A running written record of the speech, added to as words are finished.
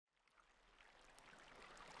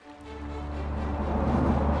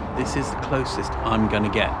this is the closest I'm going to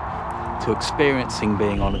get to experiencing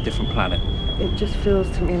being on a different planet. It just feels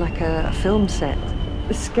to me like a film set.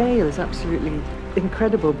 The scale is absolutely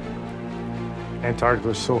incredible. Antarctica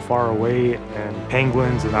is so far away, and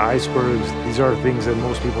penguins and icebergs, these are things that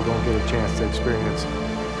most people don't get a chance to experience.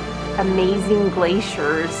 Amazing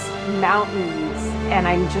glaciers, mountains, and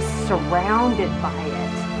I'm just surrounded by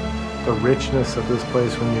it. The richness of this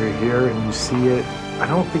place when you're here and you see it, I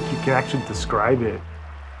don't think you can actually describe it.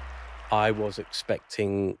 I was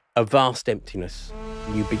expecting a vast emptiness.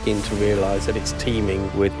 You begin to realise that it's teeming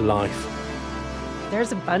with life.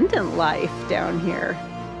 There's abundant life down here.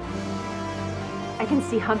 I can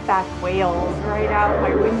see humpback whales right out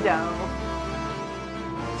my window.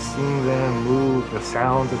 Seeing them move, the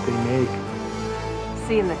sound that they make.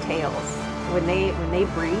 Seeing the tails. When they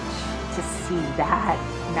breach, to see that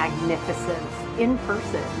magnificence in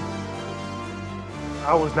person.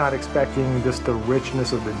 I was not expecting just the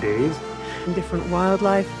richness of the days. Different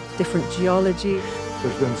wildlife, different geology.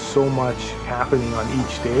 There's been so much happening on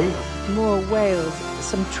each day. More whales,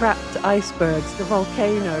 some trapped icebergs, the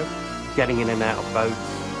volcano. Getting in and out of boats,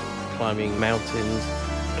 climbing mountains.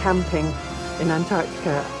 Camping in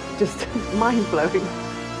Antarctica, just mind-blowing.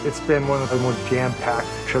 It's been one of the most jam-packed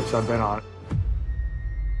trips I've been on.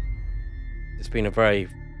 It's been a very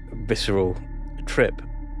visceral trip.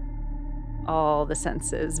 All the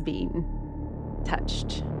senses being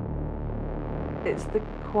touched. It's the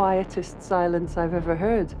quietest silence I've ever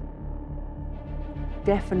heard.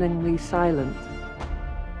 Deafeningly silent.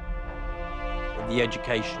 The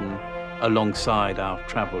education alongside our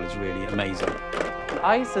travel is really amazing.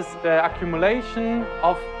 Ice is the accumulation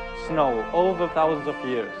of snow over thousands of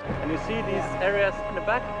years. And you see these areas in the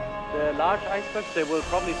back, the large icebergs, they will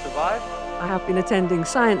probably survive. I have been attending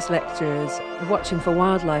science lectures, watching for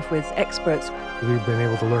wildlife with experts. We've been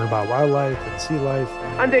able to learn about wildlife and sea life.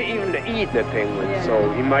 And they even eat the penguins,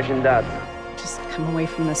 so imagine that. Just come away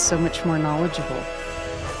from this so much more knowledgeable.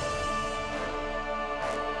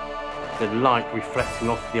 The light reflecting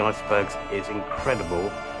off the icebergs is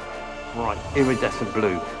incredible. Bright, iridescent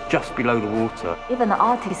blue, just below the water. Even the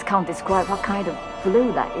artists can't describe what kind of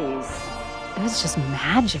blue that is. It was just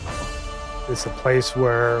magical. It's a place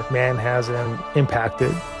where man hasn't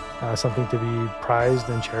impacted, something to be prized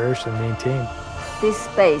and cherished and maintained. This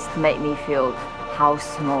space made me feel how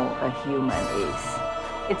small a human is.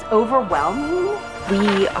 It's overwhelming.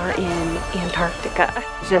 We are in Antarctica.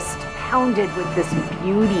 Just pounded with this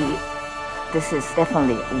beauty. This is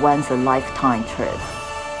definitely once a lifetime trip.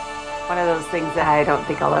 One of those things that I don't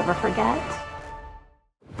think I'll ever forget.